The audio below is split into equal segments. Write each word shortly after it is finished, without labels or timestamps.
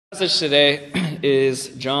Passage today is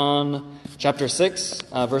John chapter 6,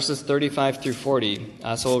 verses 35 through 40.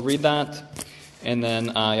 So we'll read that, and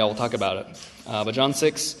then we'll talk about it. But John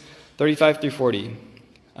 6, 35 through 40.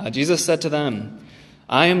 Jesus said to them,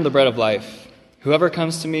 "I am the bread of life. Whoever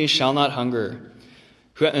comes to me shall not hunger,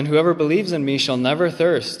 and whoever believes in me shall never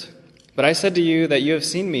thirst. But I said to you that you have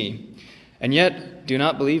seen me, and yet do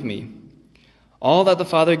not believe me. All that the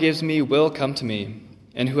Father gives me will come to me,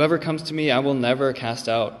 and whoever comes to me I will never cast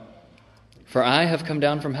out. For I have come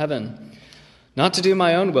down from heaven, not to do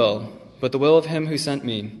my own will, but the will of him who sent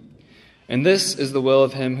me. And this is the will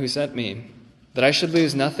of him who sent me, that I should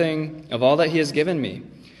lose nothing of all that he has given me,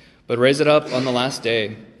 but raise it up on the last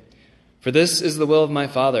day. For this is the will of my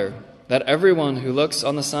Father, that everyone who looks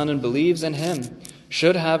on the Son and believes in him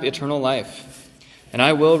should have eternal life, and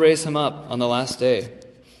I will raise him up on the last day."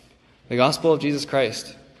 The Gospel of Jesus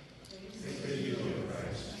Christ.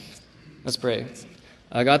 Let's pray.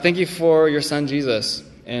 God, thank you for your Son, Jesus,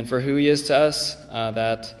 and for who he is to us,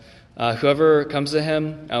 that whoever comes to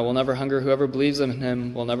him will never hunger, whoever believes in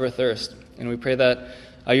him will never thirst. And we pray that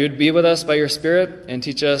you would be with us by your Spirit and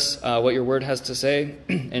teach us what your word has to say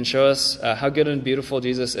and show us how good and beautiful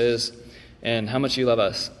Jesus is and how much you love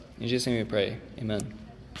us. In Jesus' name we pray. Amen.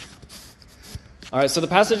 All right, so the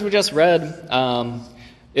passage we just read,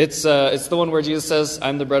 it's the one where Jesus says,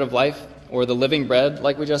 "I'm the bread of life," or the living bread,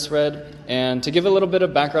 like we just read. And to give a little bit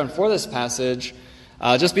of background for this passage,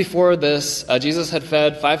 just before this, Jesus had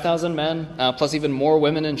fed 5,000 men, plus even more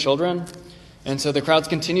women and children. And so the crowds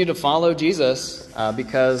continue to follow Jesus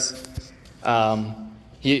because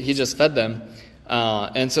he just fed them.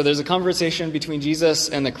 And so there's a conversation between Jesus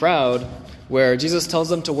and the crowd where Jesus tells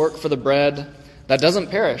them to work for the bread that doesn't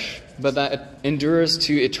perish, but that endures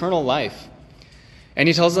to eternal life. And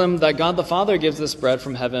he tells them that God the Father gives this bread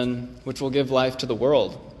from heaven, which will give life to the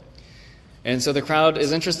world. And so the crowd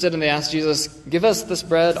is interested, and they ask Jesus, "Give us this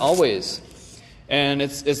bread always." And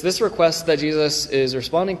it's this request that Jesus is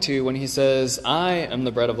responding to when he says, "I am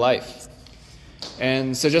the bread of life."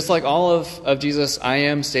 And so just like all of Jesus' I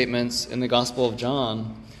am statements in the Gospel of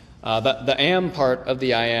John, the am part of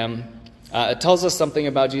the I am, it tells us something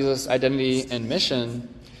about Jesus' identity and mission.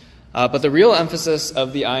 But the real emphasis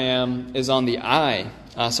of the I am is on the I.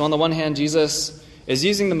 So on the one hand, Jesus is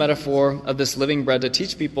using the metaphor of this living bread to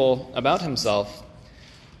teach people about himself.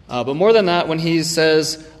 But more than that, when he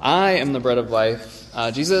says, "I am the bread of life,"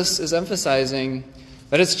 Jesus is emphasizing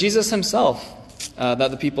that it's Jesus himself that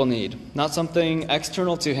the people need, not something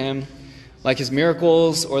external to him, like his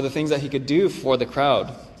miracles or the things that he could do for the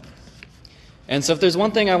crowd. And so if there's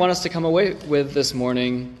one thing I want us to come away with this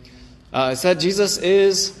morning, it's that Jesus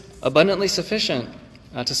is abundantly sufficient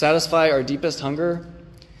to satisfy our deepest hunger.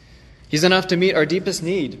 He's enough to meet our deepest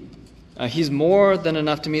need. He's more than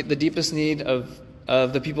enough to meet the deepest need of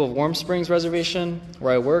the people of Warm Springs Reservation,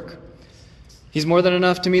 where I work. He's more than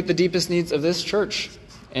enough to meet the deepest needs of this church,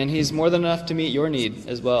 and he's more than enough to meet your need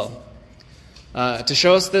as well. To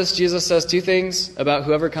show us this, Jesus says two things about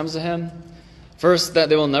whoever comes to him. First, that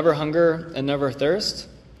they will never hunger and never thirst.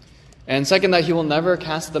 And second, that he will never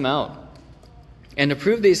cast them out. And to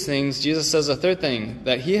prove these things, Jesus says a third thing,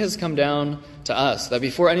 that he has come down to us, that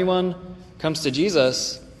before anyone comes to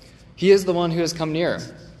Jesus, he is the one who has come near.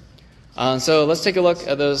 So let's take a look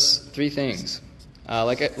at those three things.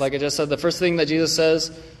 Like I just said, the first thing that Jesus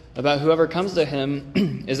says about whoever comes to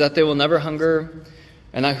him is that they will never hunger,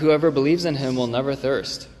 and that whoever believes in him will never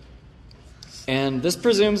thirst. And this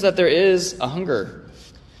presumes that there is a hunger.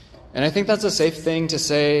 And I think that's a safe thing to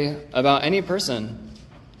say about any person.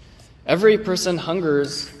 Every person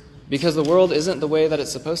hungers because the world isn't the way that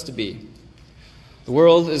it's supposed to be. The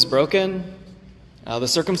world is broken. The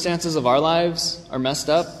circumstances of our lives are messed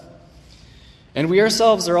up. And we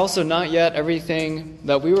ourselves are also not yet everything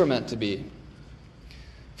that we were meant to be.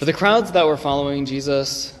 For the crowds that were following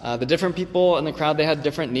Jesus, the different people in the crowd, they had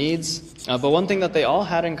different needs. But one thing that they all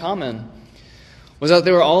had in common was that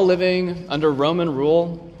they were all living under Roman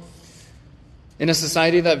rule in a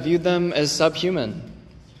society that viewed them as subhuman.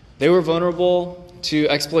 They were vulnerable to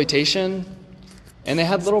exploitation, and they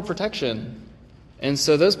had little protection. And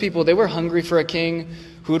so those people, they were hungry for a king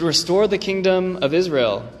who would restore the kingdom of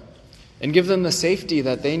Israel and give them the safety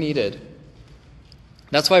that they needed.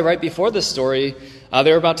 That's why right before this story,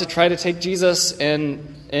 they were about to try to take Jesus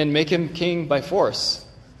and make him king by force.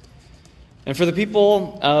 And for the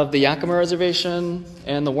people of the Yakima Reservation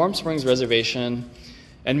and the Warm Springs Reservation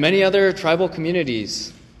and many other tribal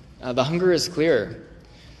communities, the hunger is clear.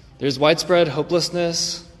 There's widespread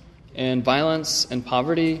hopelessness and violence and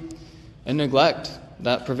poverty and neglect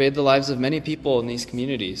that pervade the lives of many people in these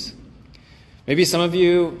communities. Maybe some of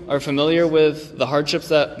you are familiar with the hardships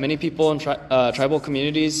that many people in tribal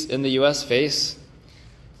communities in the U.S. face.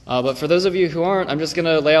 But for those of you who aren't, I'm just going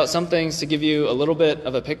to lay out some things to give you a little bit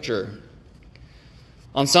of a picture.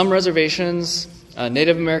 On some reservations,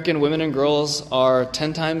 Native American women and girls are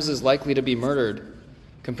 10 times as likely to be murdered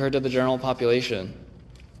compared to the general population.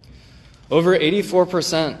 Over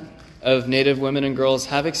 84% of Native women and girls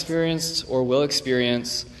have experienced or will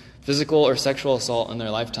experience physical or sexual assault in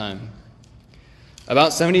their lifetime.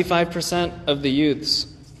 About 75% of the youths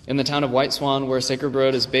in the town of White Swan, where Sacred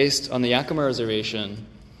Road is based on the Yakima Reservation,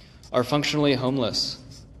 are functionally homeless.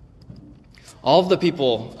 All of the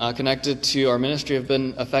people connected to our ministry have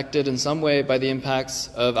been affected in some way by the impacts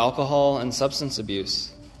of alcohol and substance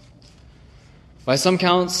abuse. By some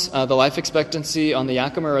counts, the life expectancy on the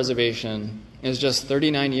Yakima Reservation is just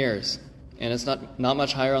 39 years, and it's not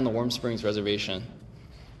much higher on the Warm Springs Reservation.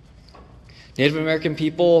 Native American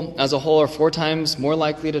people as a whole are 4 times more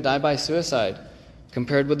likely to die by suicide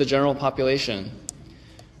compared with the general population.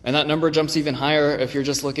 And that number jumps even higher if you're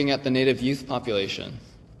just looking at the Native youth population.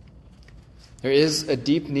 There is a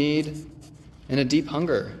deep need and a deep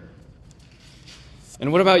hunger.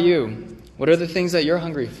 And what about you? What are the things that you're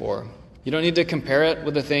hungry for? You don't need to compare it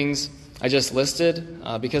with the things I just listed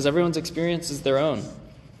because everyone's experience is their own.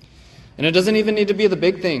 And it doesn't even need to be the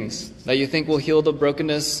big things that you think will heal the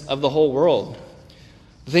brokenness of the whole world.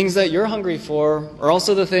 The things that you're hungry for are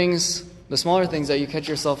also the smaller things that you catch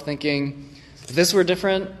yourself thinking, if this were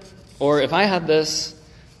different, or if I had this,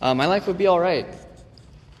 my life would be all right.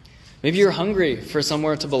 Maybe you're hungry for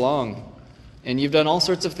somewhere to belong, and you've done all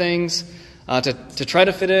sorts of things to try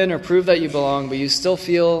to fit in or prove that you belong, but you still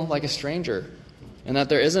feel like a stranger, and that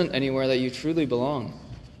there isn't anywhere that you truly belong.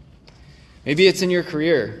 Maybe it's in your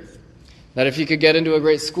career, that if you could get into a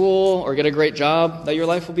great school or get a great job, that your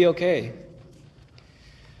life will be okay.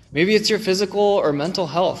 Maybe it's your physical or mental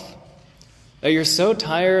health, that you're so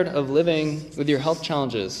tired of living with your health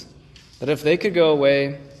challenges that if they could go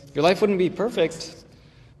away, your life wouldn't be perfect,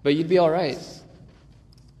 but you'd be all right.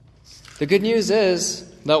 The good news is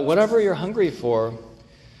that whatever you're hungry for,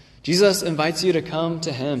 Jesus invites you to come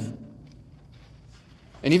to Him.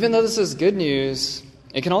 And even though this is good news,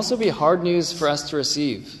 it can also be hard news for us to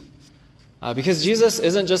receive. Because Jesus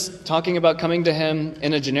isn't just talking about coming to Him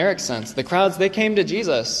in a generic sense. The crowds, they came to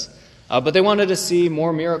Jesus, but they wanted to see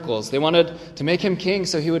more miracles. They wanted to make Him king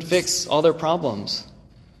so He would fix all their problems.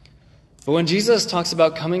 But when Jesus talks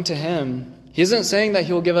about coming to Him, He isn't saying that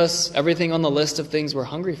He will give us everything on the list of things we're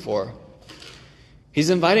hungry for. He's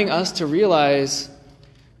inviting us to realize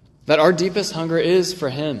that our deepest hunger is for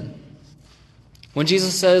Him. When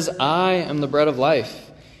Jesus says, "I am the bread of life,"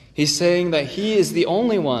 He's saying that He is the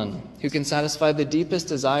only one who can satisfy the deepest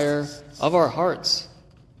desire of our hearts.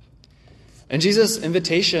 And Jesus'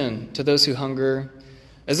 invitation to those who hunger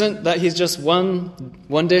isn't that He's just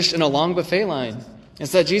one dish in a long buffet line.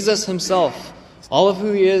 It's that Jesus Himself, all of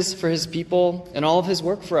who He is for His people and all of His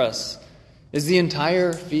work for us, is the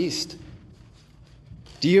entire feast.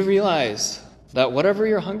 Do you realize that whatever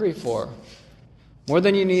you're hungry for, more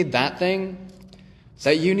than you need that thing,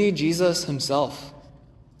 that you need Jesus Himself?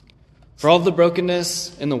 For all of the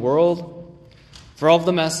brokenness in the world, for all of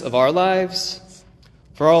the mess of our lives,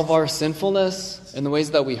 for all of our sinfulness and the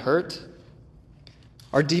ways that we hurt,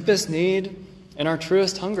 our deepest need and our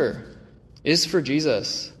truest hunger is for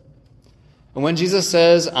Jesus. And when Jesus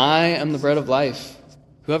says, "I am the bread of life,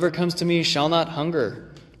 whoever comes to me shall not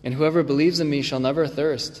hunger, and whoever believes in me shall never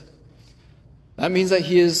thirst," that means that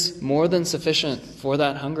He is more than sufficient for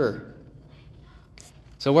that hunger.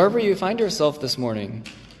 So wherever you find yourself this morning,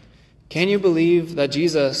 can you believe that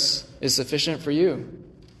Jesus is sufficient for you?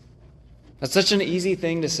 That's such an easy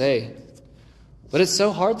thing to say, but it's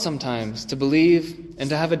so hard sometimes to believe and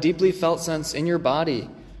to have a deeply felt sense in your body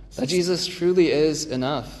that Jesus truly is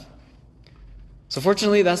enough. So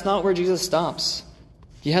fortunately, that's not where Jesus stops.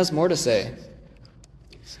 He has more to say.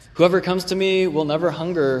 Whoever comes to me will never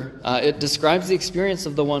hunger. It describes the experience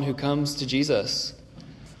of the one who comes to Jesus.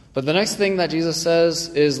 But the next thing that Jesus says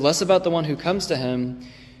is less about the one who comes to Him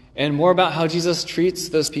and more about how Jesus treats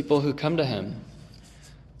those people who come to Him.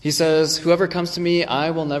 He says, "Whoever comes to me,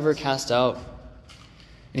 I will never cast out."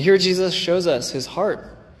 And here Jesus shows us His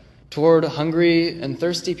heart toward hungry and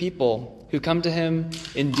thirsty people who come to Him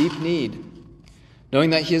in deep need, knowing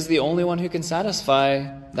that He is the only one who can satisfy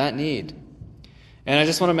that need. And I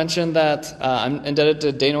just want to mention that I'm indebted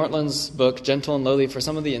to Dane Ortland's book, Gentle and Lowly, for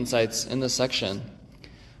some of the insights in this section.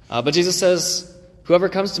 But Jesus says, "Whoever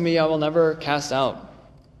comes to me, I will never cast out."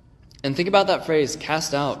 And think about that phrase,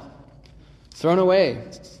 cast out, thrown away,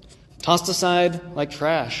 tossed aside like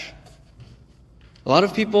trash. A lot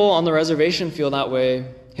of people on the reservation feel that way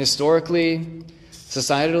historically,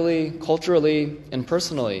 societally, culturally, and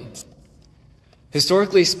personally.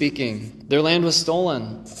 Historically speaking, their land was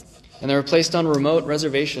stolen, and they were placed on remote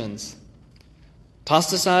reservations,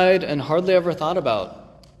 tossed aside and hardly ever thought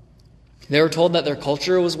about. They were told that their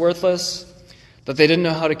culture was worthless, that they didn't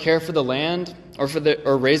know how to care for the land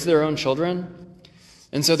or raise their own children,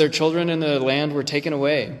 and so their children in the land were taken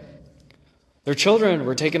away. Their children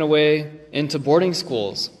were taken away into boarding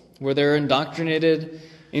schools where they were indoctrinated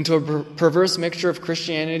into a perverse mixture of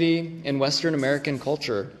Christianity and Western American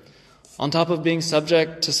culture, on top of being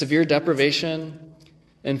subject to severe deprivation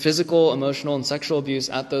and physical, emotional, and sexual abuse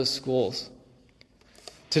at those schools.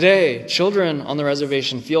 Today, children on the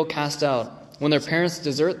reservation feel cast out when their parents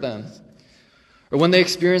desert them, or when they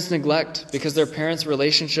experience neglect because their parents'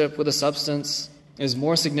 relationship with a substance is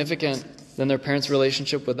more significant than their parents'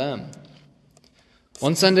 relationship with them.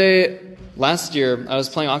 One Sunday last year, I was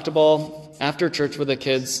playing octoball after church with the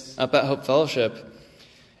kids up at Hope Fellowship,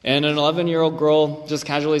 and an 11-year-old girl just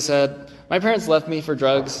casually said, "My parents left me for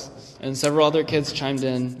drugs," and several other kids chimed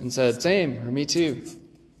in and said, "Same," or "Me too."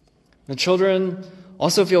 The children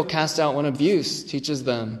also feel cast out when abuse teaches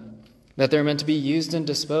them that they're meant to be used and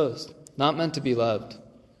disposed, not meant to be loved.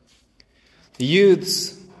 The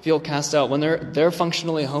youths feel cast out when they're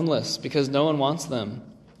functionally homeless because no one wants them,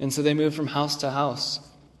 and so they move from house to house.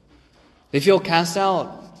 They feel cast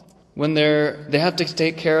out when they have to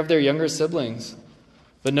take care of their younger siblings,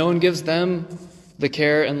 but no one gives them the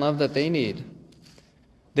care and love that they need.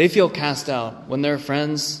 They feel cast out when their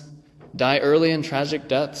friends die early in tragic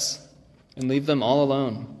deaths and leave them all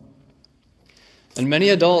alone. And many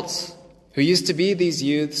adults who used to be these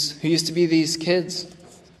youths, who used to be these kids,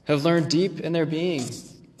 have learned deep in their being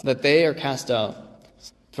that they are cast out,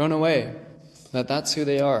 thrown away, that that's who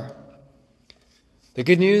they are. The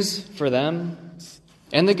good news for them,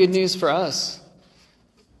 and the good news for us,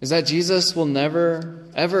 is that Jesus will never,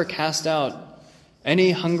 ever cast out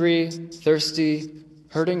any hungry, thirsty,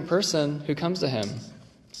 hurting person who comes to him.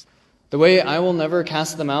 The way "I will never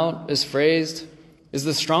cast them out" is phrased is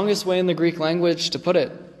the strongest way in the Greek language to put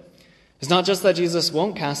it. It's not just that Jesus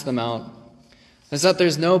won't cast them out, it's that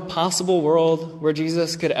there's no possible world where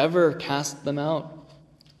Jesus could ever cast them out.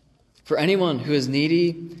 For anyone who is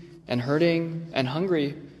needy and hurting and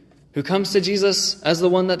hungry, who comes to Jesus as the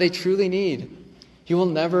one that they truly need, he will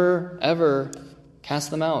never, ever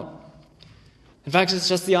cast them out. In fact, it's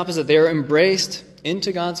just the opposite. They are embraced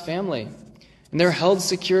into God's family, and they're held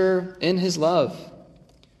secure in his love.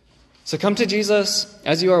 So come to Jesus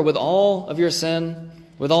as you are, with all of your sin,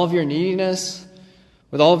 with all of your neediness,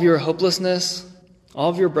 with all of your hopelessness, all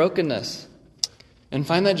of your brokenness, and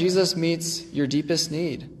find that Jesus meets your deepest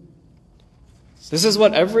need. This is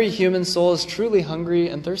what every human soul is truly hungry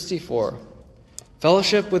and thirsty for: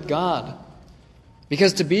 fellowship with God.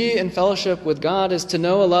 Because to be in fellowship with God is to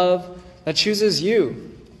know a love that chooses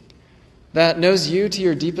you, that knows you to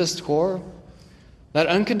your deepest core, that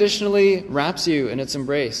unconditionally wraps you in its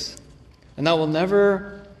embrace, and that will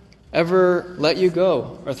never, ever let you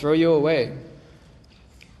go or throw you away.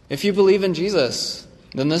 If you believe in Jesus,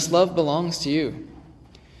 then this love belongs to you.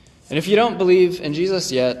 And if you don't believe in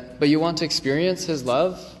Jesus yet, but you want to experience his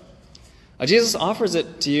love, Jesus offers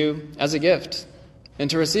it to you as a gift. And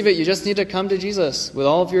to receive it, you just need to come to Jesus with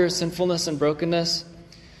all of your sinfulness and brokenness.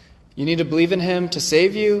 You need to believe in him to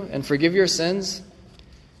save you and forgive your sins.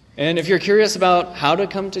 And if you're curious about how to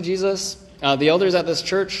come to Jesus, the elders at this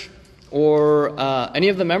church or any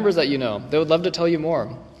of the members that you know, they would love to tell you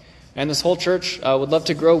more. And this whole church would love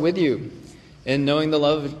to grow with you in knowing the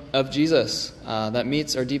love of Jesus that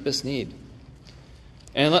meets our deepest need.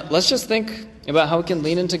 And let's just think about how we can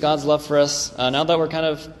lean into God's love for us now that we're kind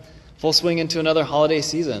of full swing into another holiday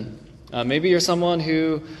season. Maybe you're someone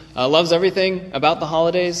who loves everything about the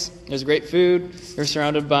holidays. There's great food. You're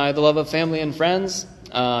surrounded by the love of family and friends.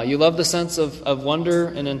 You love the sense of wonder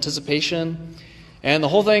and anticipation. And the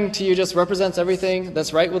whole thing to you just represents everything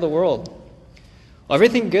that's right with the world. Well,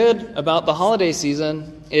 everything good about the holiday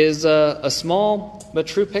season is a small but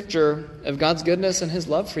true picture of God's goodness and his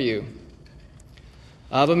love for you.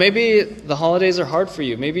 But maybe the holidays are hard for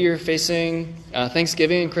you. Maybe you're facing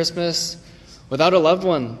Thanksgiving and Christmas without a loved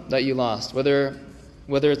one that you lost. Whether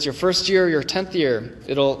it's your first year or your 10th year,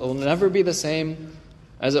 it'll never be the same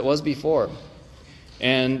as it was before.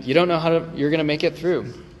 And you don't know how you're going to make it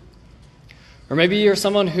through. Or maybe you're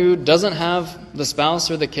someone who doesn't have the spouse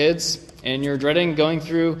or the kids, and you're dreading going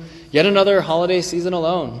through yet another holiday season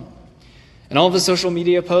alone. And all the social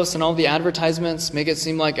media posts and all the advertisements make it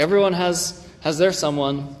seem like everyone has their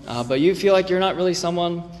someone, but you feel like you're not really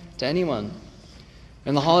someone to anyone.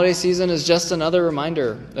 And the holiday season is just another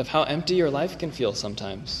reminder of how empty your life can feel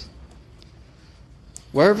sometimes.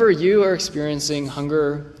 Wherever you are experiencing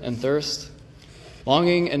hunger and thirst,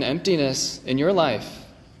 longing and emptiness in your life,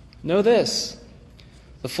 know this: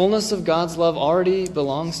 the fullness of God's love already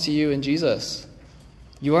belongs to you in Jesus.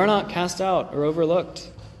 You are not cast out or overlooked.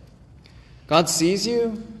 God sees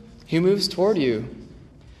you. He moves toward you.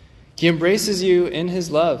 He embraces you in his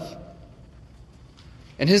love.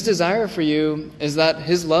 And his desire for you is that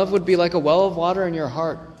his love would be like a well of water in your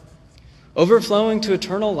heart, overflowing to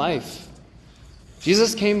eternal life.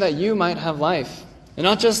 Jesus came that you might have life, and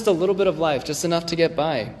not just a little bit of life, just enough to get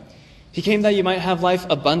by. He came that you might have life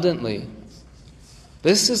abundantly.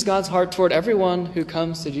 This is God's heart toward everyone who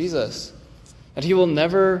comes to Jesus, that he will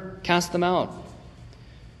never cast them out.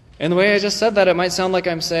 And the way I just said that, it might sound like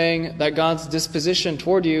I'm saying that God's disposition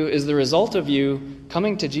toward you is the result of you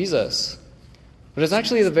coming to Jesus. But it's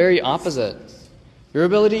actually the very opposite. Your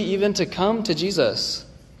ability even to come to Jesus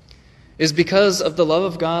is because of the love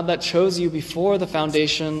of God that chose you before the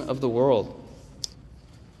foundation of the world.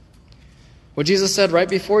 What Jesus said right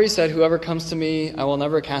before he said, "Whoever comes to me, I will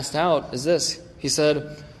never cast out," is this. He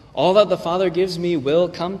said, "All that the Father gives me will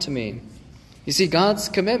come to me." You see, God's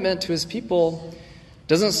commitment to his people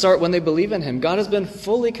doesn't start when they believe in him. God has been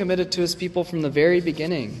fully committed to his people from the very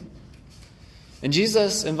beginning. And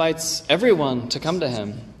Jesus invites everyone to come to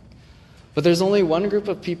him. But there's only one group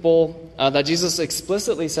of people that Jesus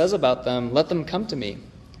explicitly says about them, "Let them come to me."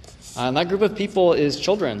 And that group of people is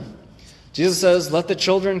children. Jesus says, "Let the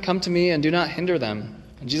children come to me and do not hinder them."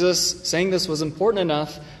 And Jesus saying this was important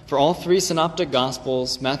enough for all three synoptic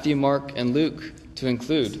gospels, Matthew, Mark, and Luke, to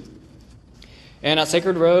include. And at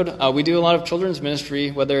Sacred Road, we do a lot of children's ministry,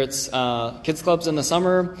 whether it's kids clubs in the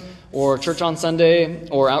summer, or church on Sunday,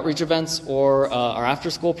 or outreach events, or our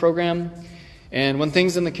after-school program. And when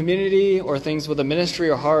things in the community or things with the ministry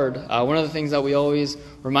are hard, one of the things that we always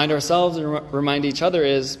remind ourselves and remind each other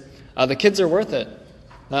is the kids are worth it.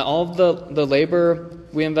 That all of the labor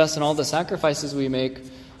we invest and all the sacrifices we make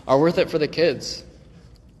are worth it for the kids.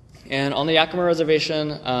 And on the Yakima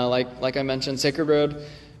Reservation, like I mentioned, Sacred Road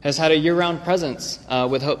has had a year-round presence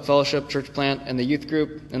with Hope Fellowship Church Plant and the youth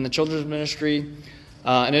group and the children's ministry,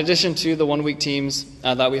 in addition to the one-week teams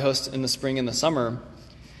that we host in the spring and the summer.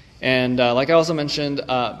 And like I also mentioned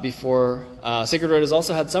before, Sacred Road has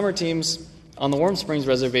also had summer teams on the Warm Springs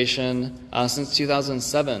Reservation since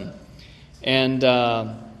 2007. And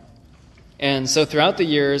so throughout the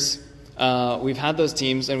years, we've had those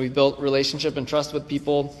teams, and we've built relationship and trust with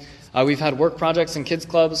people. We've had work projects and kids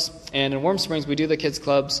clubs, and in Warm Springs, we do the kids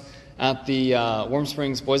clubs at the Warm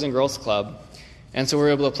Springs Boys and Girls Club. And so we're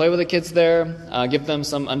able to play with the kids there, give them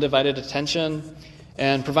some undivided attention,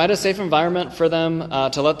 and provide a safe environment for them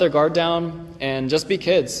to let their guard down and just be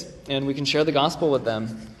kids, and we can share the gospel with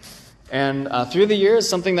them. And through the years,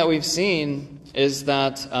 something that we've seen is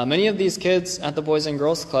that many of these kids at the Boys and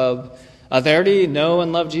Girls Club, they already know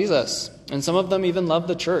and love Jesus, and some of them even love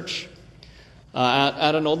the church.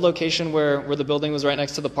 At an old location where the building was right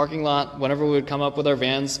next to the parking lot, whenever we would come up with our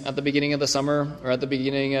vans at the beginning of the summer or at the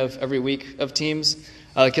beginning of every week of teams,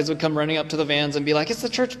 the kids would come running up to the vans and be like, "It's the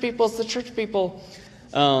church people, it's the church people."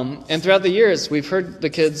 And throughout the years, we've heard the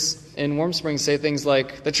kids in Warm Springs say things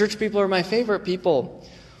like, "The church people are my favorite people,"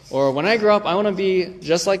 or "When I grow up, I want to be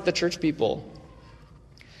just like the church people."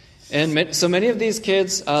 And so many of these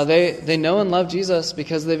kids, they know and love Jesus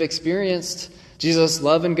because they've experienced Jesus'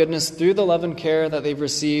 love and goodness through the love and care that they've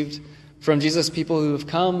received from Jesus' people who have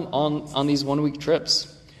come on these one-week trips,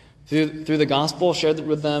 through the gospel shared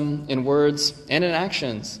with them in words and in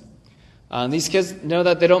actions. These kids know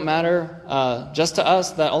that they don't matter just to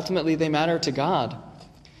us, that ultimately they matter to God.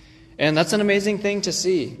 And that's an amazing thing to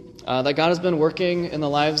see, that God has been working in the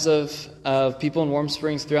lives of people in Warm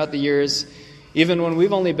Springs throughout the years, even when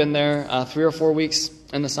we've only been there 3 or 4 weeks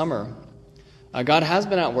in the summer. God has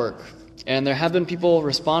been at work. And there have been people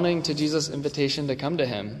responding to Jesus' invitation to come to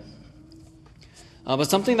him.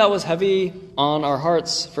 But something that was heavy on our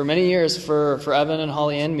hearts for many years for Evan and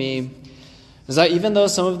Holly and me is that even though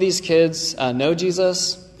some of these kids know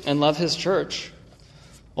Jesus and love his church,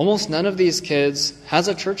 almost none of these kids has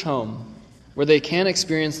a church home where they can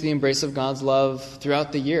experience the embrace of God's love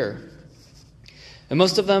throughout the year. And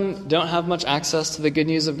most of them don't have much access to the good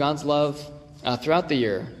news of God's love throughout the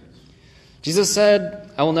year. Jesus said,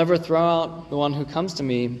 "I will never throw out the one who comes to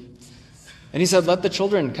me." And he said, "Let the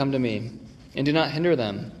children come to me and do not hinder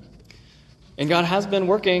them." And God has been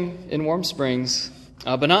working in Warm Springs,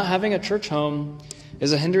 but not having a church home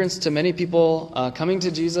is a hindrance to many people coming to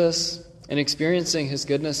Jesus and experiencing his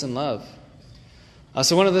goodness and love.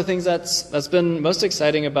 So one of the things that's been most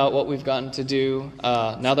exciting about what we've gotten to do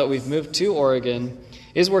now that we've moved to Oregon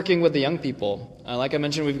is working with the young people. Like I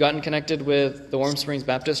mentioned, we've gotten connected with the Warm Springs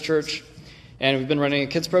Baptist Church, and we've been running a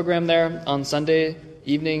kids program there on Sunday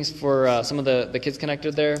evenings for some of the kids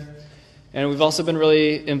connected there. And we've also been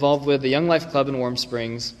really involved with the Young Life Club in Warm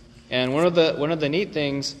Springs. And one of the neat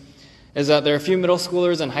things is that there are a few middle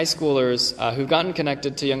schoolers and high schoolers who've gotten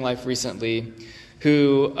connected to Young Life recently,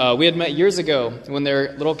 who we had met years ago when they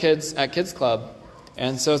were little kids at Kids Club.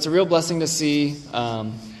 And so it's a real blessing to see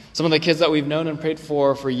some of the kids that we've known and prayed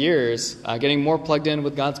for years getting more plugged in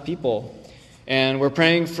with God's people. And we're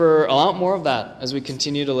praying for a lot more of that as we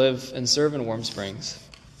continue to live and serve in Warm Springs.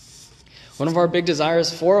 One of our big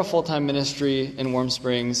desires for a full-time ministry in Warm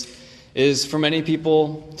Springs is for many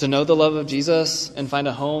people to know the love of Jesus and find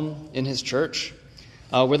a home in His church,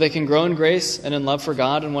 where they can grow in grace and in love for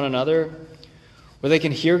God and one another, where they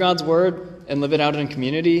can hear God's word and live it out in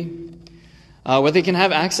community, where they can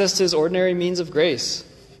have access to His ordinary means of grace.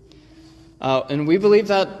 And we believe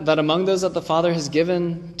that among those that the Father has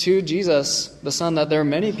given to Jesus, the Son, that there are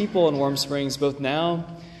many people in Warm Springs, both now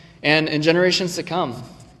and in generations to come.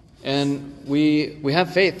 And we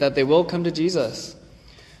have faith that they will come to Jesus.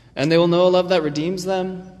 And they will know a love that redeems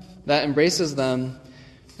them, that embraces them,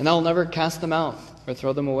 and that will never cast them out or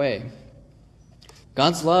throw them away.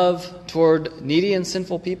 God's love toward needy and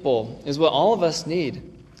sinful people is what all of us need.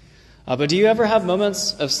 But do you ever have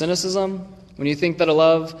moments of cynicism when you think that a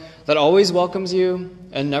love that always welcomes you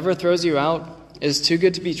and never throws you out is too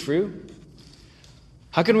good to be true?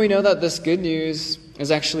 How can we know that this good news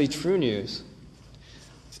is actually true news?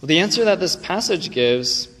 Well, the answer that this passage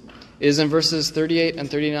gives is in verses 38 and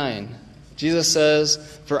 39. Jesus says,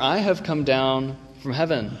 "For I have come down from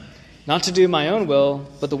heaven, not to do my own will,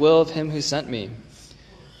 but the will of Him who sent me.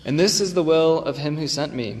 And this is the will of Him who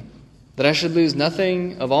sent me, that I should lose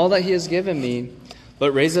nothing of all that He has given me,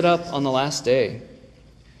 but raise it up on the last day."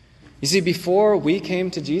 You see, before we came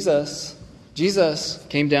to Jesus, Jesus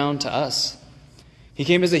came down to us. He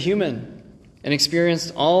came as a human and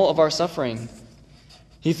experienced all of our suffering.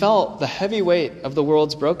 He felt the heavy weight of the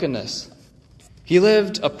world's brokenness. He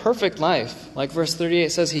lived a perfect life. Like verse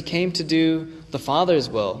 38 says, He came to do the Father's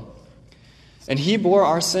will. And He bore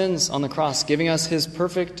our sins on the cross, giving us His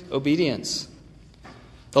perfect obedience.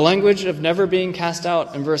 The language of never being cast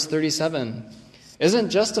out in verse 37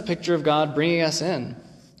 isn't just a picture of God bringing us in.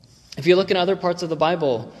 If you look in other parts of the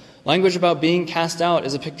Bible, language about being cast out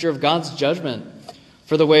is a picture of God's judgment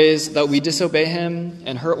for the ways that we disobey Him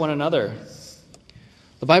and hurt one another.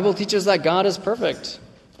 The Bible teaches that God is perfect,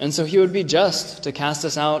 and so He would be just to cast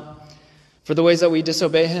us out for the ways that we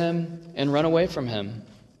disobey Him and run away from Him.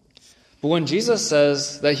 But when Jesus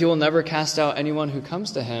says that He will never cast out anyone who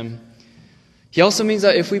comes to Him, He also means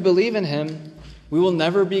that if we believe in Him, we will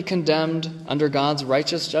never be condemned under God's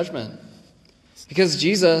righteous judgment. Because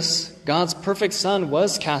Jesus, God's perfect Son,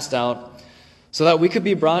 was cast out so that we could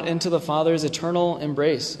be brought into the Father's eternal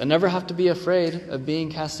embrace and never have to be afraid of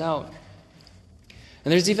being cast out.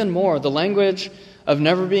 And there's even more. The language of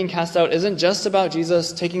never being cast out isn't just about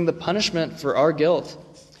Jesus taking the punishment for our guilt.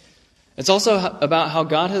 It's also about how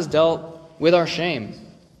God has dealt with our shame.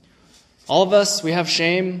 All of us, we have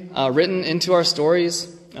shame written into our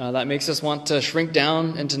stories that makes us want to shrink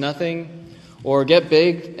down into nothing or get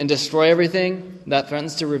big and destroy everything that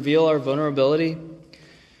threatens to reveal our vulnerability.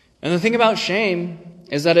 And the thing about shame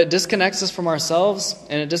is that it disconnects us from ourselves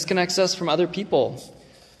and it disconnects us from other people.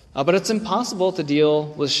 But it's impossible to deal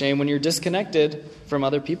with shame when you're disconnected from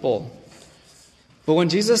other people. But when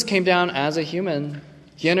Jesus came down as a human,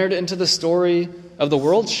 He entered into the story of the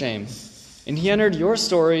world's shame. And He entered your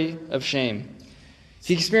story of shame.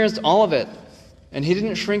 He experienced all of it. And He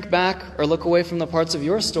didn't shrink back or look away from the parts of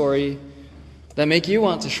your story that make you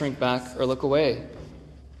want to shrink back or look away.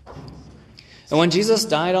 And when Jesus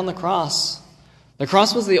died on the cross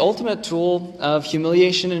was the ultimate tool of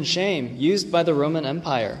humiliation and shame used by the Roman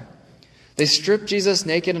Empire. They stripped Jesus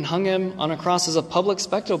naked and hung Him on a cross as a public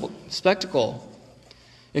spectacle.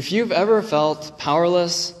 If you've ever felt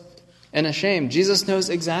powerless and ashamed, Jesus knows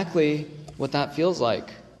exactly what that feels like.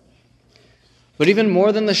 But even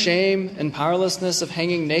more than the shame and powerlessness of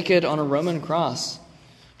hanging naked on a Roman cross,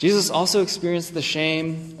 Jesus also experienced the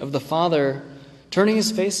shame of the Father turning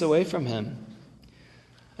His face away from Him.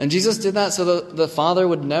 And Jesus did that so that the Father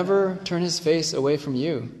would never turn His face away from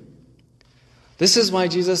you. This is why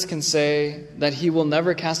Jesus can say that He will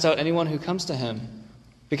never cast out anyone who comes to Him,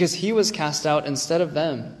 because He was cast out instead of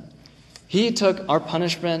them. He took our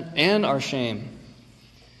punishment and our shame.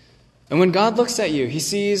 And when God looks at you, He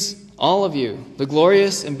sees all of you, the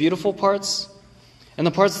glorious and beautiful parts, and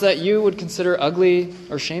the parts that you would consider ugly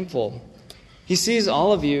or shameful. He sees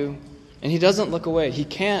all of you, and he doesn't look away. He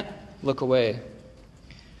can't look away.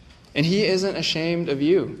 And he isn't ashamed of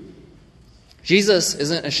you. Jesus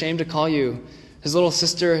isn't ashamed to call you his little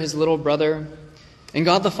sister, his little brother. And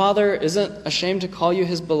God the Father isn't ashamed to call you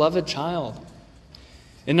his beloved child.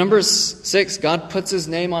 In Numbers 6, God puts his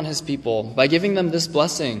name on his people by giving them this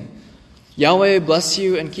blessing. Yahweh bless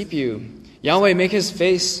you and keep you. Yahweh make his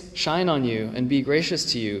face shine on you and be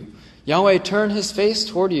gracious to you. Yahweh turn his face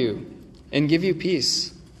toward you and give you peace.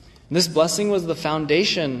 And this blessing was the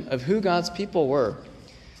foundation of who God's people were.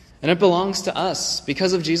 And it belongs to us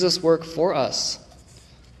because of Jesus' work for us.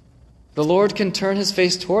 The Lord can turn his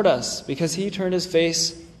face toward us because he turned his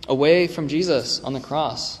face away from Jesus on the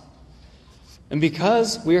cross. And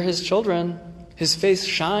because we are his children, his face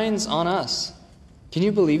shines on us. Can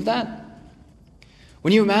you believe that?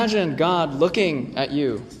 When you imagine God looking at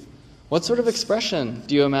you, what sort of expression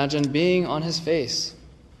do you imagine being on his face?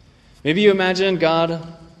 Maybe you imagine God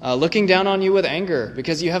looking down on you with anger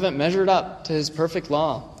because you haven't measured up to his perfect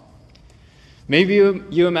law. Maybe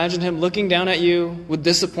you imagine him looking down at you with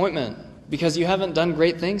disappointment because you haven't done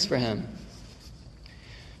great things for him.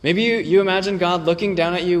 Maybe you imagine God looking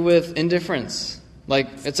down at you with indifference, like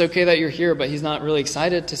it's okay that you're here, but he's not really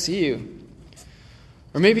excited to see you.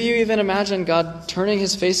 Or maybe you even imagine God turning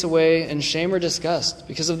his face away in shame or disgust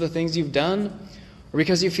because of the things you've done, or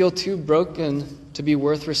because you feel too broken to be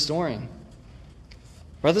worth restoring.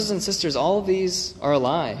 Brothers and sisters, all of these are a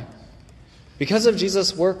lie. Because of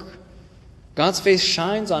Jesus' work, God's face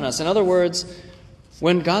shines on us. In other words,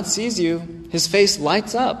 when God sees you, his face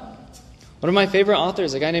lights up. One of my favorite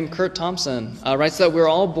authors, a guy named Kurt Thompson, writes that we're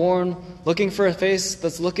all born looking for a face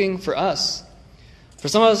that's looking for us. For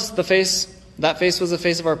some of us, that face was the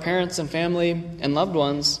face of our parents and family and loved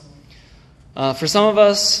ones. For some of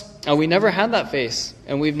us, we never had that face,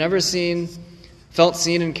 and we've never felt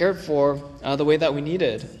seen and cared for the way that we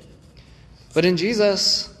needed. But in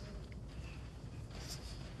Jesus,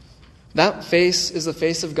 that face is the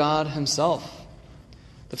face of God himself.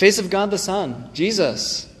 The face of God the Son,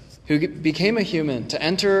 Jesus, who became a human to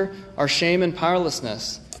enter our shame and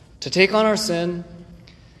powerlessness, to take on our sin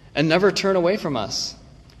and never turn away from us.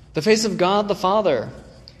 The face of God the Father,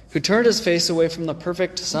 who turned his face away from the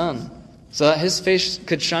perfect Son, so that his face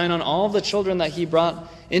could shine on all the children that he brought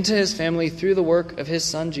into his family through the work of his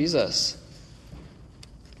Son, Jesus.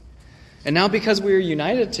 And now because we are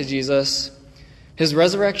united to Jesus, his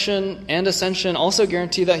resurrection and ascension also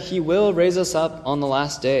guarantee that he will raise us up on the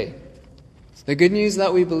last day. The good news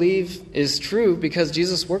that we believe is true because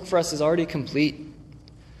Jesus' work for us is already complete.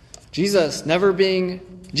 Jesus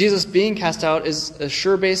being cast out is a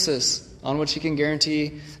sure basis on which he can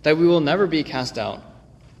guarantee that we will never be cast out.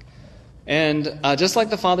 And just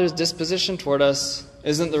like the Father's disposition toward us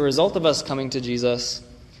isn't the result of us coming to Jesus,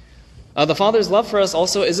 the Father's love for us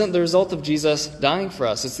also isn't the result of Jesus dying for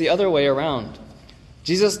us. It's the other way around.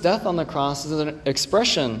 Jesus' death on the cross is an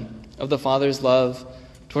expression of the Father's love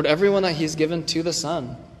toward everyone that he's given to the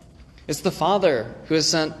Son. It's the Father who has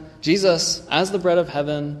sent Jesus as the bread of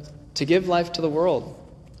heaven to give life to the world.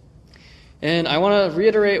 And I want to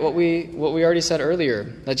reiterate what we already said earlier,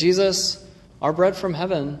 that Jesus, our bread from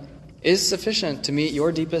heaven, is sufficient to meet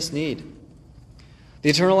your deepest need. The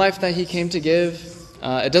eternal life that he came to give,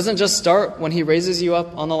 it doesn't just start when he raises you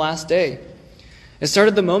up on the last day. It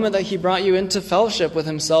started the moment that he brought you into fellowship with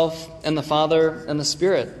himself and the Father and the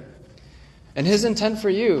Spirit. And his intent for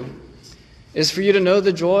you is for you to know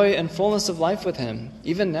the joy and fullness of life with him,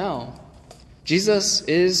 even now. Jesus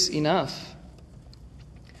is enough.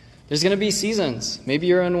 There's going to be seasons, maybe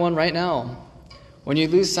you're in one right now, when you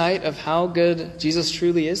lose sight of how good Jesus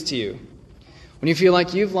truly is to you. When you feel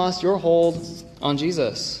like you've lost your hold on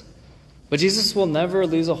Jesus. But Jesus will never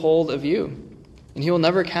lose a hold of you, and he will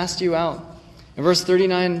never cast you out. In verse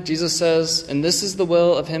 39, Jesus says, "And this is the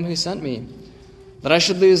will of him who sent me, that I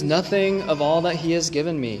should lose nothing of all that he has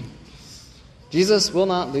given me." Jesus will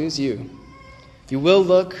not lose you. You will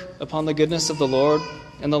look upon the goodness of the Lord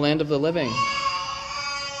in the land of the living.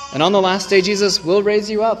 And on the last day, Jesus will raise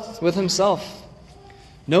you up with himself.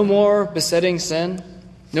 No more besetting sin,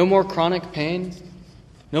 no more chronic pain,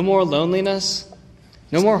 no more loneliness,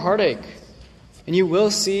 no more heartache. And you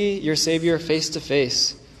will see your Savior face to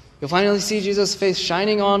face. You'll finally see Jesus' face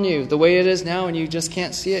shining on you the way it is now, and you just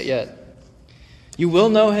can't see it yet. You will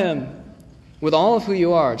know him with all of who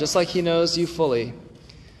you are, just like he knows you fully.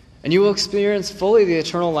 And you will experience fully the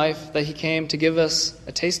eternal life that he came to give us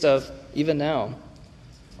a taste of even now.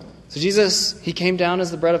 So Jesus, he came down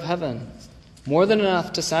as the bread of heaven, more than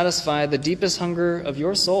enough to satisfy the deepest hunger of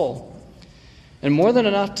your soul, and more than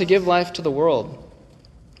enough to give life to the world.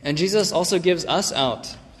 And Jesus also gives us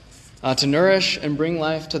out to nourish and bring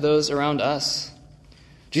life to those around us.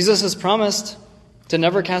 Jesus has promised to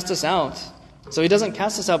never cast us out. So he doesn't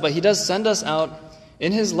cast us out, but he does send us out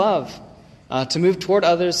in his love to move toward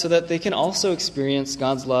others so that they can also experience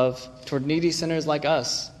God's love toward needy sinners like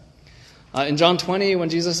us. In John 20, when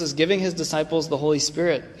Jesus is giving his disciples the Holy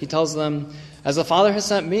Spirit, he tells them, "As the Father has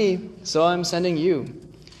sent me, so I'm sending you."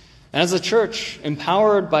 And as a church,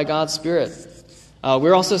 empowered by God's Spirit,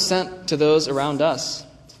 we're also sent to those around us.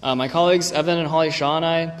 My colleagues, Evan and Holly Shaw and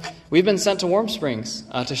I, we've been sent to Warm Springs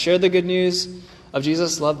to share the good news of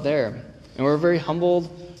Jesus' love there. And we're very humbled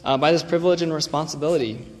by this privilege and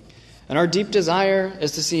responsibility. And our deep desire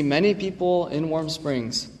is to see many people in Warm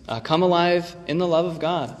Springs come alive in the love of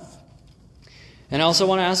God. And I also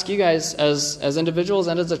want to ask you guys, as individuals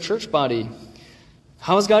and as a church body,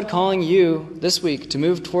 how is God calling you this week to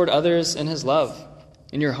move toward others in his love?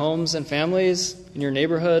 In your homes and families, in your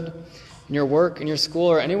neighborhood, in your work, in your school,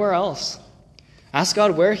 or anywhere else. Ask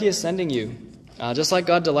God where he is sending you. Just like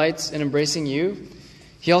God delights in embracing you,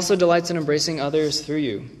 he also delights in embracing others through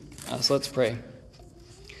you. So let's pray.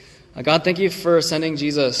 God, thank you for sending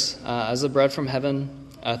Jesus as the bread from heaven.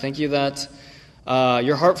 Thank you that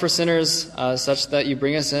your heart for sinners is such that you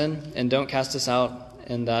bring us in and don't cast us out,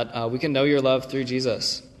 and that we can know your love through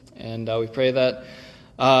Jesus. And we pray that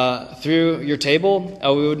through your table,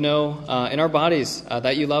 we would know in our bodies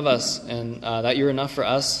that you love us and that you're enough for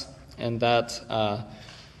us, and that,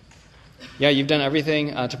 you've done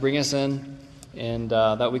everything to bring us in, and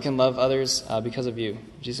that we can love others because of you.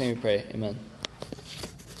 In Jesus' name we pray. Amen.